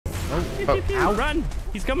Ow. Run!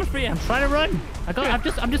 He's coming for you. I'm trying to run.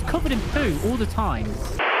 I'm just covered in poo all the time.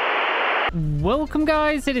 Welcome,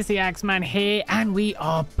 guys. It is the Axeman here, and we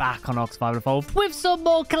are back on ARK Survival Evolved with some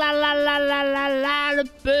more Caballus.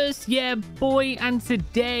 Yeah, boy. And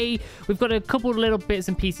today we've got a couple of little bits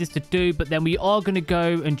and pieces to do, but then we are going to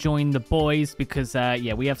go and join the boys because,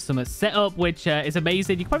 yeah, we have some set up, which is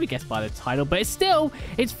amazing. You can probably guess by the title, but it's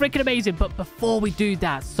freaking amazing. But before we do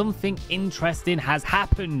that, something interesting has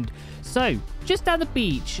happened. So, just down the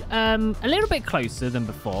beach, a little bit closer than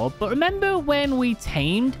before, but remember when we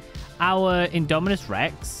tamed our Indominus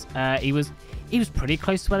Rex? He was pretty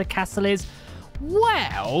close to where the castle is.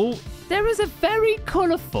 Well, there is a very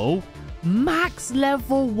colourful max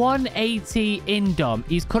level 180 Indom.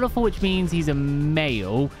 He's colourful, which means he's a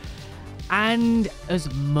male. And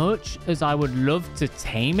as much as I would love to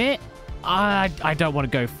tame it, I don't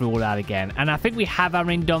want to go through all that again. And I think we have our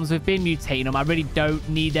Indoms. We've been mutating them. I really don't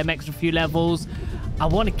need them extra few levels. I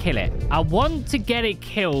want to kill it. I want to get it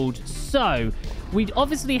killed. So we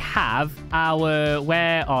obviously have our,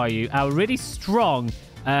 where are you? Our really strong,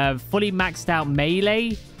 fully maxed out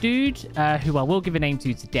melee dude, who I will give a name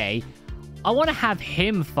to today. I want to have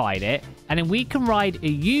him fight it, and then we can ride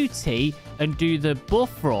a UT and do the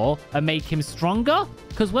buff roar and make him stronger.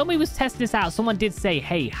 Because when we was testing this out, someone did say,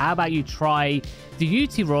 hey, how about you try the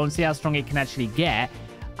UT roar and see how strong it can actually get?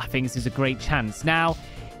 I think this is a great chance. Now,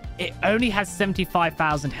 it only has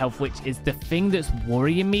 75,000 health, which is the thing that's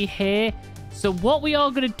worrying me here. So what we are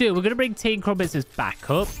going to do, we're going to bring Teen Crumpets back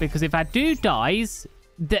up, because if our dude dies,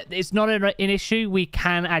 it's not an issue. We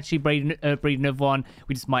can actually breed another one.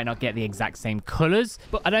 We just might not get the exact same colors.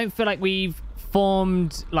 But I don't feel like we've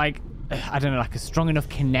formed, like, I don't know, like a strong enough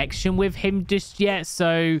connection with him just yet.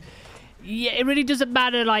 So, yeah, it really doesn't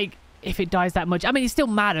matter, like, if it dies that much. I mean, it still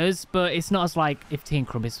matters, but it's not as like if Teen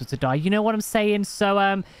Crumpets was to die. You know what I'm saying?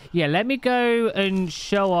 So, yeah, let me go and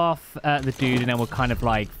show off the dude, and then we'll kind of,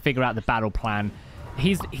 like, figure out the battle plan.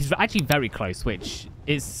 He's actually very close, which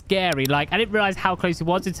is scary. Like, I didn't realize how close he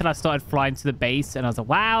was until I started flying to the base, and I was like,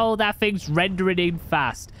 wow, that thing's rendering in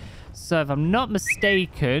fast. So, if I'm not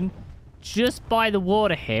mistaken, just by the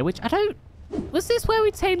water here, which I don't... Was this where we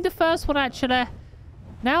tamed the first one, actually?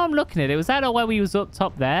 Now I'm looking at it. Was that where we was up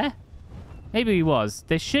top there? Maybe he was.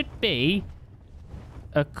 There should be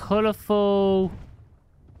a colourful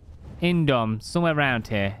Indom somewhere around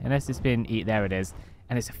here. Unless it's been eaten. There it is.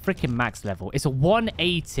 And it's a freaking max level. It's a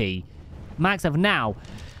 180 max level. Now,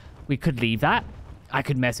 we could leave that. I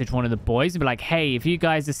could message one of the boys and be like, hey, if you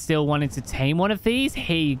guys are still wanting to tame one of these,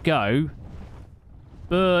 here you go.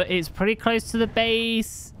 But it's pretty close to the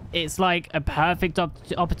base. It's like a perfect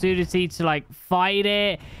opportunity to, like, fight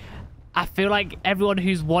it. I feel like everyone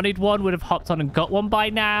who's wanted one would have hopped on and got one by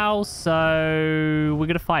now. So we're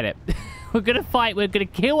going to fight it. We're going to fight. We're going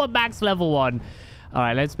to kill a max level one. All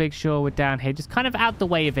right, let's make sure we're down here. Just kind of out the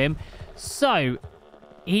way of him. So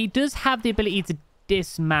he does have the ability to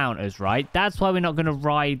dismount us, right? That's why we're not going to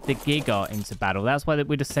ride the Giga into battle. That's why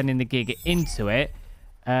we're just sending the Giga into it.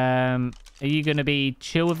 Are you going to be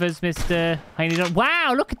chill with us, Mr.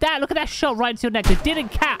 Wow, look at that. Look at that shot right into your neck. It didn't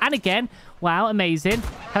count. And again. Wow, amazing.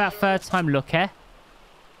 How about third time lucky?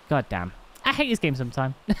 God damn. I hate this game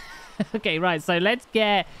sometimes. Okay, right. So let's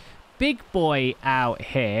get Big Boy out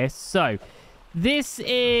here. So this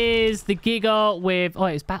is the Giga with... Oh,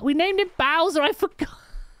 it's we named him Bowser. I forgot.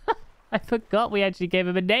 I forgot we actually gave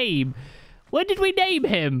him a name. When did we name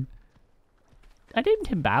him? I named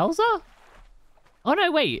him Bowser? Oh,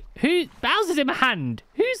 no, wait. Bowser's in my hand.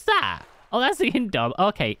 Who's that? Oh, that's the Indom.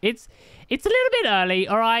 Okay, it's a little bit early.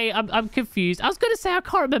 All right, I'm confused. I was going to say I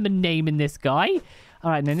can't remember naming this guy.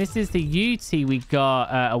 All right, and then this is the UT we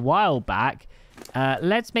got a while back.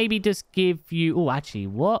 Let's maybe just give you... Oh, actually,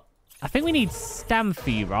 what? I think we need Stam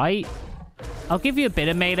for you, right? I'll give you a bit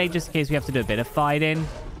of melee just in case we have to do a bit of fighting.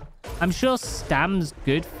 I'm sure Stam's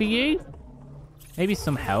good for you. Maybe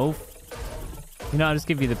some health. You know, I'll just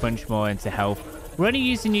give you the bunch more into health. We're only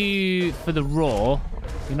using you for the raw.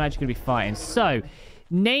 You're not actually going to be fighting. So,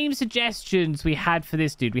 name suggestions we had for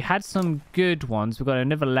this dude. We had some good ones. We've got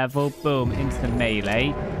another level. Boom, into the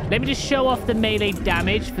melee. Let me just show off the melee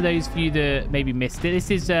damage for those of you that maybe missed it.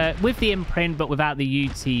 This is with the imprint, but without the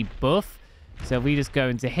UT buff. So, if we just go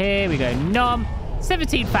into here, we go nom.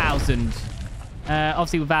 17,000.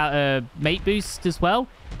 Obviously, without a mate boost as well.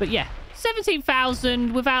 But yeah.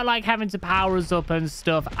 17,000 without, like, having to power us up and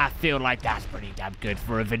stuff. I feel like that's pretty damn good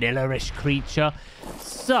for a vanilla-ish creature.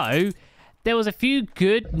 So, there was a few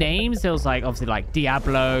good names. There was, like, obviously, like,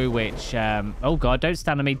 Diablo, which, oh, God, don't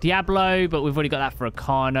stand on me. Diablo, but we've already got that for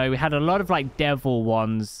Arcano. We had a lot of, like, devil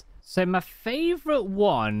ones. So, my favorite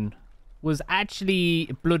one was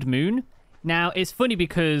actually Blood Moon. Now, it's funny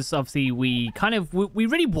because, obviously, we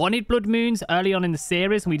really wanted Blood Moons early on in the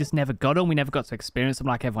series, and we just never got them. We never got to experience them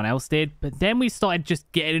like everyone else did. But then we started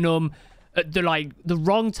just getting them at the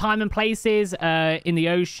wrong time and places, in the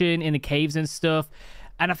ocean, in the caves and stuff.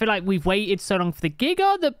 And I feel like we've waited so long for the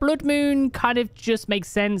Giga that Blood Moon kind of just makes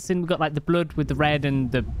sense. And we've got, like, the blood with the red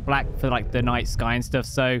and the black for, like, the night sky and stuff.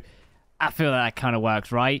 So I feel that kind of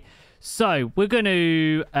works, right? So we're going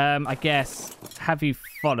to, I guess, have you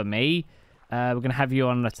follow me. We're going to have you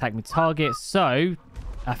on attack me target. So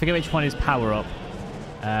I forget which one is power up.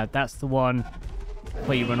 That's the one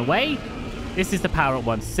where you run away. This is the power up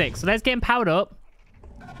one. 6. So let's get him powered up.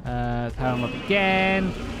 Power him up again.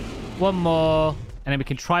 One more. And then we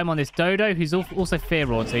can try him on this Dodo, who's also Fear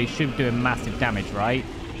Raw, so he should be doing massive damage, right?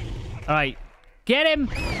 All right. Get him.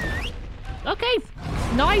 Okay.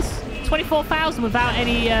 Nice. 24,000 without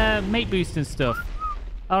any mate boost and stuff.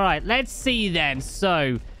 All right. Let's see then.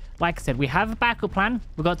 So, like I said, we have a backup plan.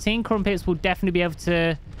 We've got Team Crumpets. We'll definitely be able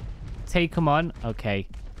to take them on. Okay.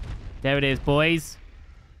 There it is, boys.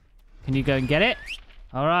 Can you go and get it?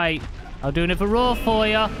 All right. I'll do another roar for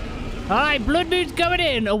you. All right, Blood Moon's going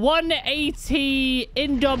in. A 180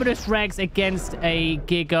 Indominus Rex against a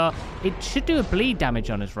Giga. It should do a bleed damage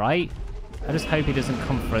on us, right? I just hope he doesn't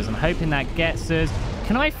come for us. I'm hoping that gets us.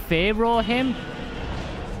 Can I Fear Roar him?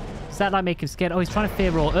 Does that like make him scared? Oh, he's trying to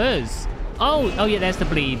Fear Roar us. Oh yeah, there's the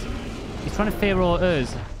bleed. He's trying to Fear Roar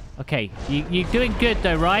us. Okay, you're doing good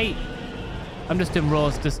though, right? I'm just doing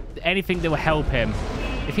roars, just anything that will help him.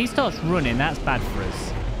 If he starts running, that's bad for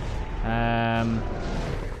us.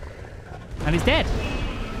 And he's dead.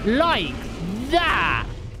 Like that.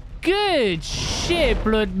 Good shit,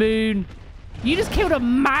 Blood Moon. You just killed a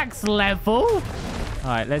max level. All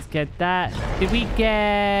right, let's get that. Did we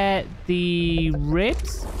get the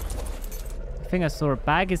ribs? I think I saw a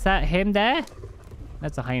bag. Is that him there?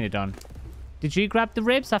 That's a Hynodon. Did you grab the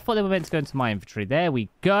ribs? I thought they were meant to go into my inventory. There we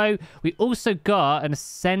go. We also got an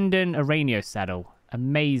Ascendant Aranio saddle.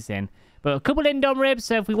 Amazing. But a couple Indom ribs,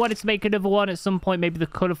 so if we wanted to make another one at some point, maybe the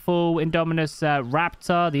colourful Indominus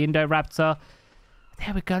Raptor, the Indoraptor.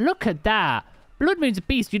 There we go. Look at that. Blood Moon's a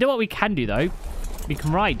beast. You know what we can do, though? We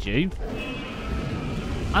can ride you.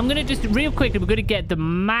 I'm going to just, real quickly, we're going to get the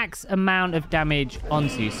max amount of damage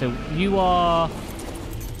onto you. So you are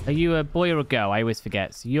you a boy or a girl? I always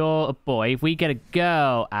forget. So you're a boy. If we get a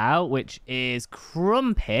girl out, which is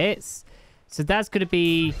Crumpets, so that's going to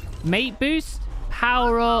be mate boost,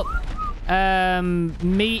 power up,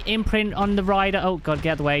 me imprint on the rider. Oh god,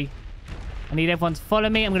 get out of the way. I need everyone to follow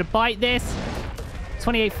me. I'm gonna bite this.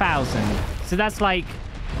 28,000. So that's like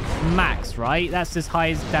max, right? That's as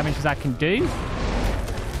high as damage as I can do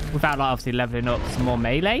without like obviously leveling up some more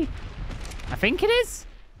melee. I think it is.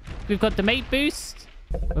 We've got the mate boost.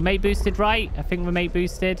 We're mate boosted, right? I think we're mate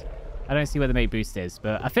boosted. I don't see where the mate boost is,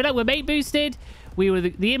 but I feel like we're mate boosted. We were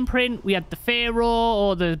the imprint. We had the Fear Roar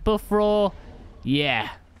or the Buff Roar. Yeah.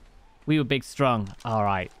 We were big strong. All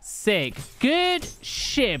right. Sick. Good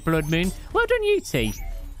shit, Blood Moon. Well done, you T.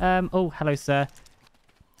 Oh, hello, sir.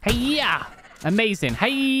 Hey-ya. Amazing.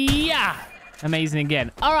 Hey-ya. Amazing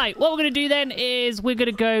again. All right. What we're going to do then is we're going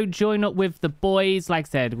to go join up with the boys. Like I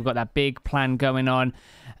said, we've got that big plan going on.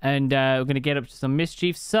 And we're going to get up to some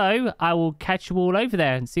mischief. So I will catch you all over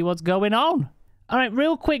there and see what's going on. All right,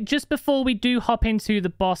 real quick, just before we do hop into the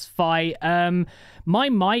boss fight, my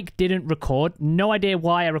mic didn't record. No idea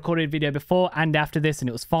why. I recorded a video before and after this, and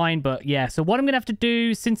it was fine. But yeah, so what I'm going to have to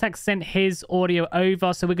do, Syntax sent his audio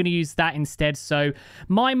over, so we're going to use that instead. So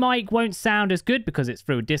my mic won't sound as good because it's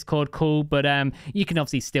through a Discord call, but you can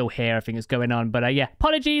obviously still hear everything that's going on. But yeah,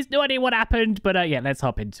 apologies, no idea what happened, but yeah, let's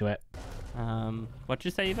hop into it. What'd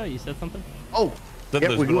you say, Eva? You said something? Oh,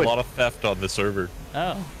 There's been a lot of theft on the server.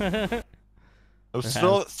 Oh. I'm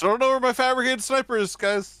still don't know where my fabricated sniper is,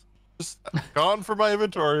 guys. Just gone from my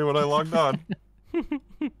inventory when I logged on.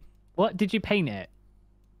 What? Did you paint it?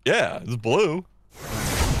 Yeah, it's blue.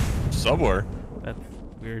 Somewhere. That's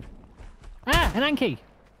weird. Ah, an Anki.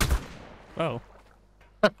 Oh.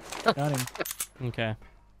 Got him. Okay.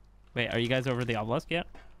 Wait, are you guys over the obelisk yet?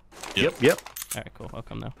 Yep. All right, cool. I'll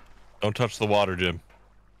come now. Don't touch the water, Jim.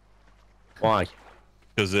 Why?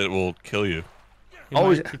 Because it will kill you. Oh,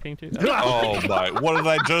 is it? Too? Oh my! What did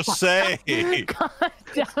I just say? God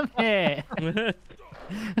damn it!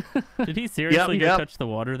 Did he seriously go touch the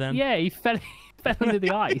water then? Yeah, he fell into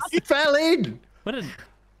the ice. He fell in. What did?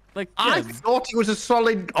 Like, I thought it was a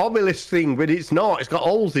solid obelisk thing, but it's not. It's got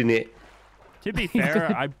holes in it. To be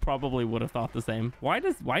fair, I probably would have thought the same. Why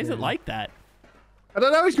is it like that? I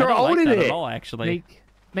don't know. It's got a hole in it at all, actually.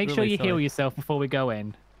 Make sure you heal yourself before we go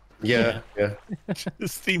in. Yeah, yeah.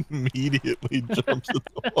 Just immediately jumps in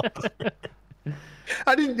the water.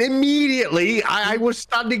 I didn't immediately. I was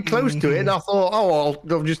standing close to it, and I thought, oh,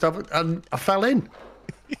 I'll just have it. And I fell in.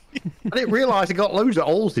 I didn't realise it got loads of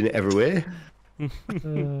holes in it everywhere. All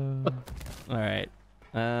right.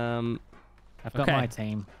 I've got my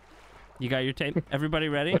team. You got your tape? Everybody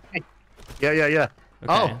ready? Yeah. Okay.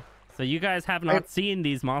 Oh. So you guys have not seen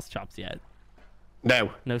these moschops yet?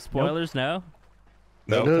 No. No spoilers, no?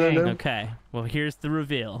 No. Okay. Well, here's the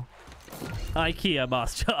reveal. IKEA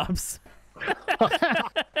moschops.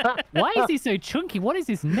 Why is he so chunky? What is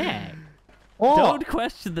his neck? Oh, Don't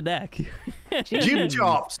question the neck. gym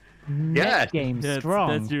chops. Yeah. Neck game strong.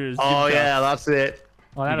 That's yours. Oh, yeah, that's it.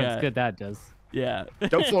 Oh, that You looks got- good. That does. Yeah.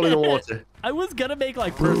 Don't fall in the water. I was gonna make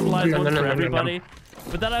like personalized ones for no. everybody,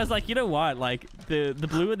 but then I was like, you know what? Like the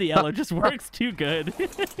blue and the yellow just works too good. you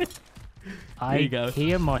go.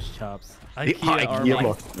 IKEA moschops. IKEA are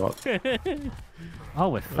like, Chops. Oh,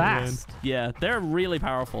 we're fast. yeah, they're really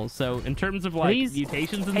powerful. So in terms of like These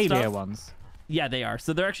mutations and Paleo stuff, ones. yeah, they are.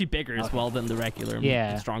 So they're actually bigger as well than the regular,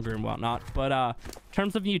 Yeah. and stronger and whatnot. But in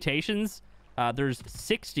terms of mutations, there's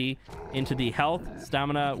 60 into the health,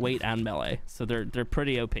 stamina, weight, and melee. So they're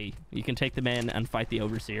pretty OP. You can take them in and fight the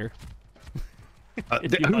overseer.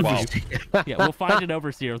 If you want to. Yeah, we'll find an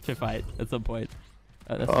overseer to fight at some point.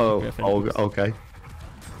 That's what the Griffin is. Okay.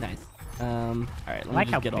 Nice. All right, let me I like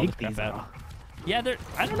just how get all this big these crap are. out. Yeah, they're.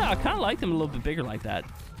 I don't know. I kind of like them a little bit bigger like that.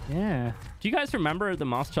 Yeah. Do you guys remember the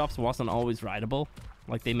moschops wasn't always rideable?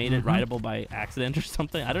 Like they made it rideable by accident or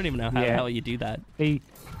something? I don't even know how the Yeah. hell you do that. They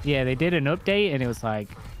did an update and it was like,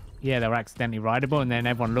 yeah, they were accidentally rideable, and then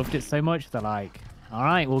everyone loved it so much they're like, all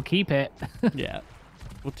right, we'll keep it. Yeah.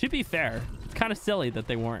 Well, to be fair, it's kind of silly that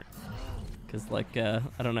they weren't, because like I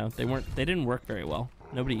don't know, they didn't work very well.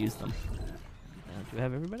 Nobody used them. Do we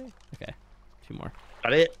have everybody? Okay, 2 more.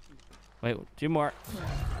 Got it. Wait, 2 more.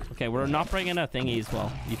 Okay, we're not bringing a thingy as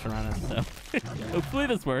well. You turn on it, so hopefully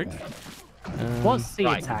this works. What's the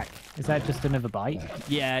right. attack? Is that just another bite?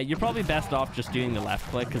 Yeah, you're probably best off just doing the left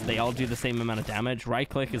click because they all do the same amount of damage. Right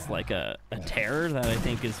click is like a terror that I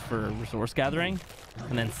think is for resource gathering,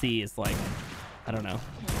 and then C is like, I don't know.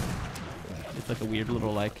 It's like a weird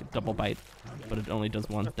little like double bite, but it only does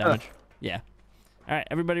 1 damage. Yeah. All right,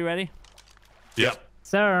 everybody ready? Yep.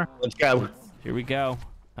 Sir. Let's go. Here we go.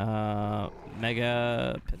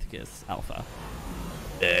 Megapithecus Alpha.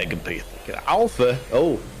 Alpha.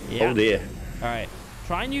 Oh. Yeah. Oh dear. All right.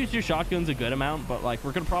 Try and use your shotguns a good amount, but like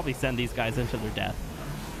we're gonna probably send these guys into their death.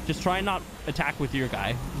 Just try and not attack with your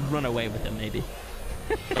guy. Run away with him, maybe.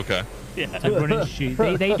 Okay. Yeah. And run and shoot.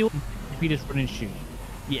 They do. We just run and shoot.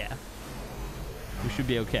 Yeah. We should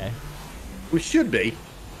be okay. We should be.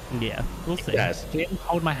 Yeah. We'll see. Yes. Jim,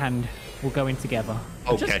 hold my hand. We'll go in together.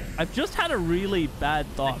 Okay. I've just had a really bad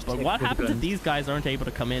thought, but what with happens if guns. these guys aren't able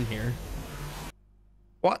to come in here?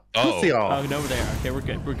 What? Oh. Of course they are. Oh, no, they are. Okay, we're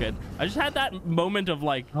good. We're good. I just had that moment of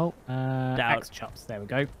like, Oh, axe chops. There we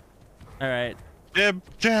go. all right.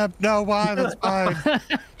 Jab, no violence, fine.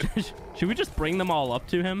 Should we just bring them all up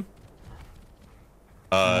to him?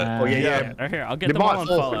 Oh yeah. Or here, I'll get They them all might on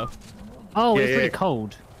fall follow. Oh, Yeah, it's really yeah.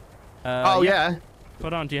 cold. Oh yeah.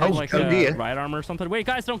 Put on. Do you have Oh, like oh, dear. ride armor or something? Wait,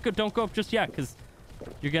 guys, don't go up just yet, because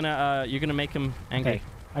you're gonna make him angry.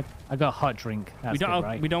 Okay. I got a hot drink. That's good,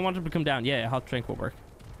 right? We don't want him to come down. Yeah, hot drink will work.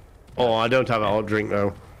 Oh, I don't have a hot drink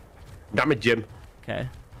though. Damn it, Jim. Okay, here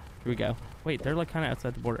we go. Wait, they're like kind of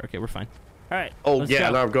outside the border. Okay, we're fine. All right. Oh let's yeah, go.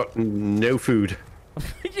 and I've got no food.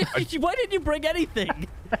 Why didn't you bring anything?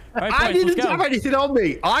 All right, I boys, didn't let's go. have anything on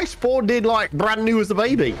me. I spawned in like brand new as a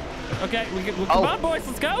baby. Okay, come Oh. on, boys,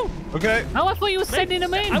 let's go. Okay. Oh, I thought you were sending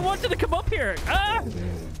them in. I wanted to come up here. Ah!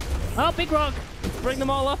 Oh, big rock. Bring them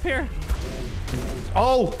all up here.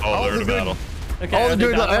 Oh, Oh, they're in a good. battle. Okay, Oh, are they're they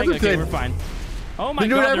doing battling? Okay, everything. we're fine. Oh my They're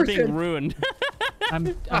doing god, they're being everything. ruined. I'm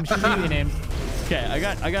shooting him. Okay, I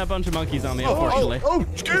got a bunch of monkeys on me, Oh, unfortunately.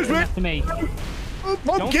 excuse me. After me. Oh,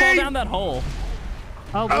 Don't monkey. fall down that hole.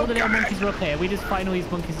 Oh, all the little God. monkeys are up here. We just fighting all these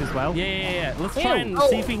monkeys as well. Yeah. Let's try and Oh.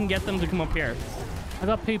 see if we can get them to come up here. I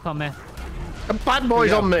got poop on me. The bad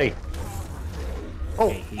boys on me. Oh,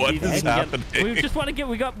 What See if we is can get- happening? We just want to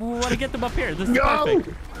get them up here. This is no. perfect.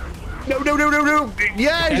 No.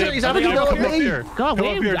 Yeah, Okay, he's are having they to go all at come up me. here? God, Come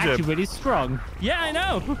up we're here, actually Jim. really strong. Yeah, I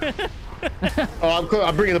know. Oh,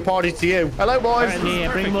 I'm bringing the party to you. Hello, boys. All right, this is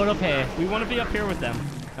Yeah, bring them all up here. We want to be up here with them.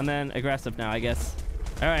 And then aggressive now, I guess.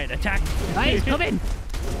 All right, attack. Hey, come in.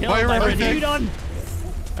 Kill Fire him, my everything. friend. Shoot on.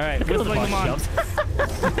 All right, Look at all the whistling them on.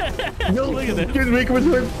 monkeys. No, Look at this. excuse me, come and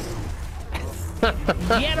swim.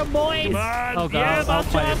 Get them, boys. Come on, Oh, God. yeah, I'll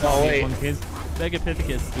fight monkeys. it Oh, with wait. monkeys.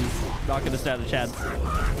 Megapithecus is not going to stand a chance.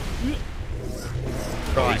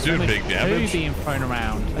 Right. He's doing big Food damage. being thrown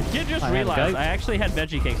around. I did just I have a realize go. I actually had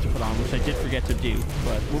veggie cakes to put on, which I did forget to do,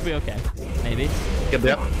 but we'll be okay. Maybe. Yep.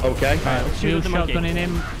 Okay. Alright, let's shoot Real at the monkey. shotgunning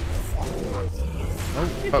him.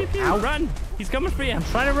 Pew, pew, pew. Ow. Run! He's coming for you. I'm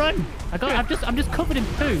trying to run. I'm just covered in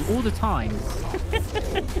poo all the time.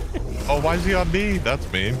 Oh, why is he on me?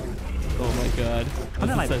 That's mean. Oh my god. I don't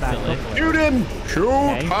This like is so back silly. up. Shoot him! Shoot!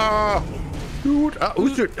 Okay. Shoot!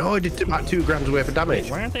 Who's doing? Oh, I did about 2 grams worth of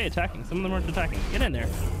damage. Why aren't they attacking? Some of them aren't attacking. Get in there.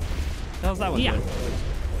 What the hell's that one Yeah.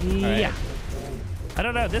 doing? Yeah. I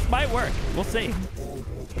don't know. This might work. We'll see.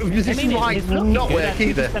 This I mean, might it's looking not good. work I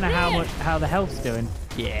either. don't know how the health's doing.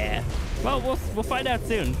 Yeah. Well, we'll find out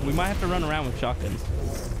soon. We might have to run around with shotguns,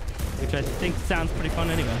 which I think sounds pretty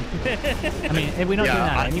fun anyway. I mean, we're not doing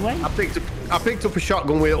that anyway. I picked up a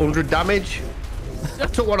shotgun with 100 damage. I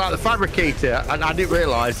took one out of the fabricator and I didn't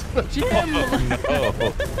realise. Jim!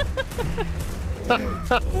 Oh,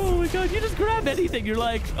 Oh my god, you just grab anything. You're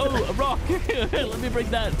like, oh, a rock. Let me bring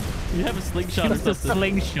that. You have a slingshot or Just a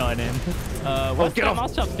something. slingshot him. What's get that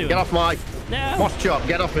off. moschops doing? Get off my No. moss chop.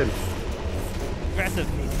 Get off him. Aggressive.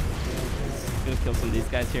 Gonna kill some of these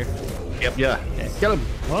guys here. Yep. Yeah. Okay. Get him.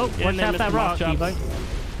 Whoa, Get in watch there, out that Mr. rock, Moschops.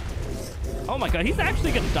 Evo. Oh my god, he's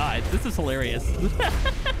actually gonna die. This is hilarious.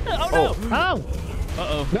 Oh no! Oh,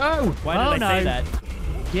 Uh-oh. No. Why did I say no. that?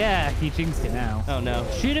 yeah, he jinxed it now. Oh no.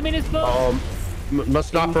 Shoot him in his butt. My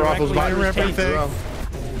sniper rifle's back. Indirectly everything.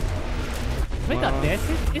 We got this.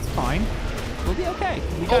 It's fine. We'll be okay.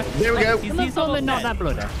 Oh, there we go. He's He's almost not dead. that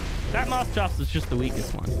bloody. That moschops is just the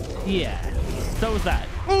weakest one. Yeah. So was that.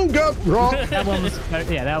 Oh, go rock. That one was.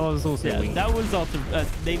 Yeah, that one was also Yeah, weak. that was also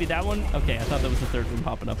maybe that one. Okay, I thought that was the third one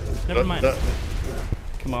popping up. Never mind.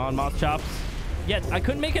 Come on, moschops. Yeah, I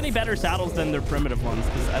couldn't make any better saddles than their primitive ones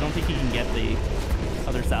because I don't think you can get the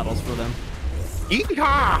other saddles for them.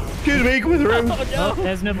 Yeehaw! Excuse me, come through. Oh no! Oh,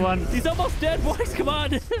 there's another one. He's almost dead, boys. Come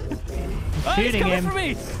on! Oh, he's Shooting coming him. for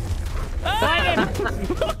me! Fight Ah! him!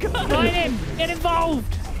 Oh god! Fight him! Get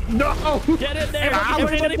involved! No! Get in there!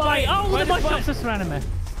 Everybody fight! Oh, the Fight his moschops are surrounding me.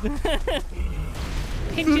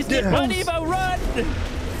 Pinches the butt. Run, balls. Evo, run!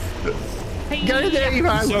 Get in there,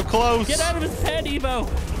 Evo! so close. Get out of his head, Evo!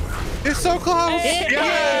 It's so close.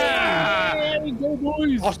 Yeah! There we go,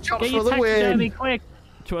 boys. Moss chops Get for your the taxidermy win. quick.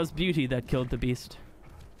 'Twas beauty that killed the beast.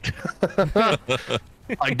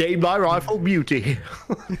 I named my rifle Beauty.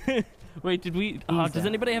 Wait, did we? Does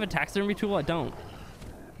anybody have a taxidermy tool? I don't.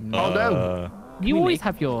 Oh no! You we always make-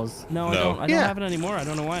 have yours. No, I No. don't. I don't Yeah. have it anymore. I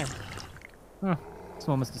don't know why. Huh.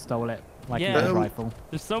 Someone must have stole it. Like Yeah. your rifle.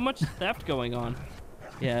 There's so much theft going on.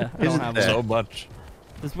 Yeah, I Isn't don't have there? one. So much.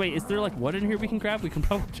 Wait, is there like wood in here we can grab? We can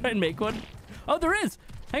probably try and make one. Oh, there is.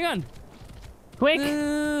 Hang on. Quick!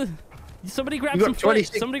 Somebody grab You got some flint.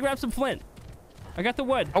 26 Somebody grab some flint. I got the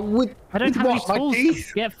wood. Oh, with, I don't with have any what, my tools.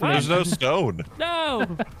 teeth? Get There's flint. no stone. No.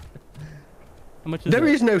 How much is There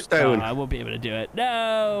it? is no Oh, stone. I won't be able to do it.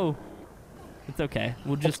 No. It's okay.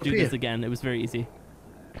 We'll just do here? this again. It was very easy.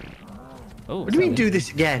 Oh, What do you mean sorry. do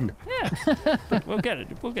this again? Yeah. We'll get it.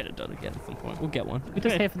 We'll get it done again at some point. We'll get one. We're just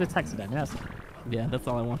Okay. here for the taxidermy. That's Yeah, that's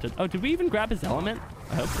all I wanted. Oh, did we even grab his element?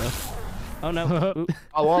 I hope so. Oh no. Ooh,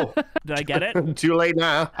 Oh, well. did I get it? Too late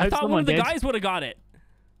now. I thought one someone of the did. guys would have got it.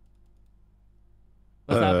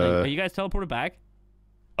 What's happening? Are you guys teleported back?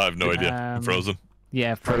 I have no idea. I'm frozen.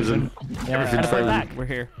 Yeah, Frozen. frozen. Yeah, Everything's teleport frozen. back. We're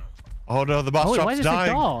here. Oh no, the Oh, boss wait, why shop's is it so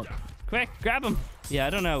dying. dark? Quick, grab him. Yeah, I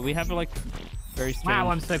don't know. We have like very strange. Wow,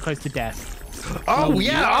 I'm so close to death. Oh,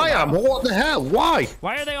 yeah, I am. What the hell? Why?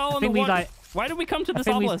 Why are they all in the think we, water? like- Why did we come to this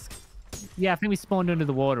think we- obelisk? Yeah, I think we spawned under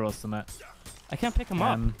the water or something. I can't pick him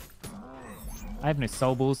up. I have no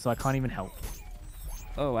soul balls, so I can't even help.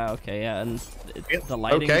 Oh wow. Okay. Yeah, and Yep, the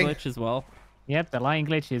lighting okay. glitch as well. Yep, the lighting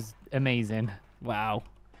glitch is amazing. Wow.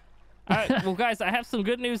 All right. Well, guys, I have some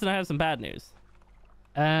good news and I have some bad news.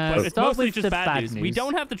 But But it's start mostly with just the bad news. We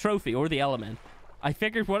don't have the trophy or the element. I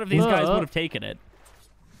figured one of these guys Look. would have taken it.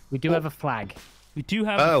 We do have a flag, We do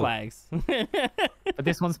have the Oh. flags. but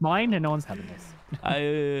this one's mine and no one's having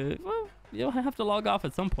this. Well, you'll have to log off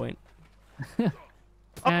at some point.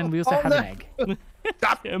 And we also oh, have no. an egg.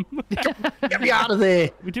 Tim. Get me out of there.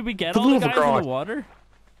 Did we get For all the love of guys in God. the water?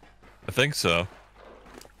 I think so.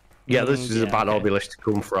 Yeah, this is a yeah, bad okay. obelisk to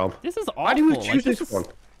come from. This is awful. Why do we Like, choose this is, one?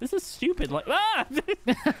 This is stupid. Like, ah!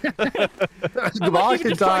 Goodbye, I'm not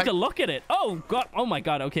even it's trying like, to look at it. Oh god. Oh my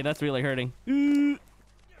god. Okay, that's really hurting. I'm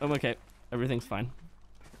okay. Everything's fine.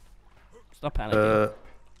 Stop panicking.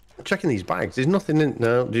 checking these bags. There's nothing in.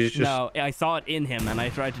 No, there's just. No, I saw it in him, and I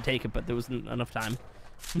tried to take it, but there wasn't enough time.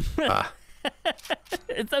 Ah.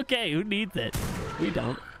 It's okay. Who needs it? We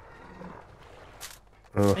don't.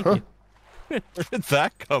 Uh-huh. Thank you. Where did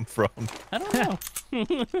that come from? I don't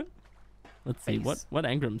know. Let's see. Face. What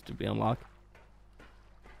engrams did we unlock?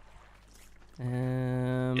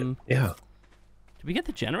 Yeah. Did we get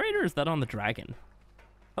the generator? Or is that on the dragon?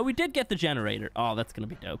 Oh, we did get the generator. Oh, that's gonna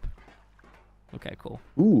be dope. Okay, cool.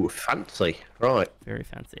 Ooh, fancy. Right. Very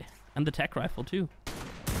fancy. And the tech rifle too.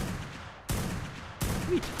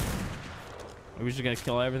 Sweet. Are we just gonna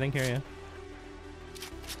kill everything here, yeah?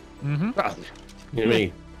 You know what I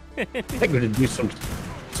mean? They're going to do some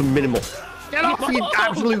minimal. Get off, you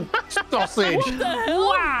absolute sausage! What the hell?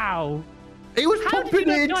 Wow! He was How did pumping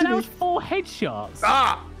you it not into know me. 4 headshots?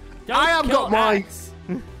 Ah! Don't I have kill got my. Axe.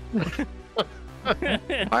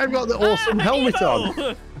 I have got the awesome helmet on.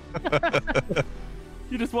 Emo!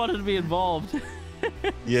 You just wanted to be involved.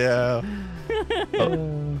 Yeah.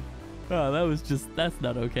 Oh, that's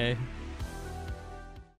not okay.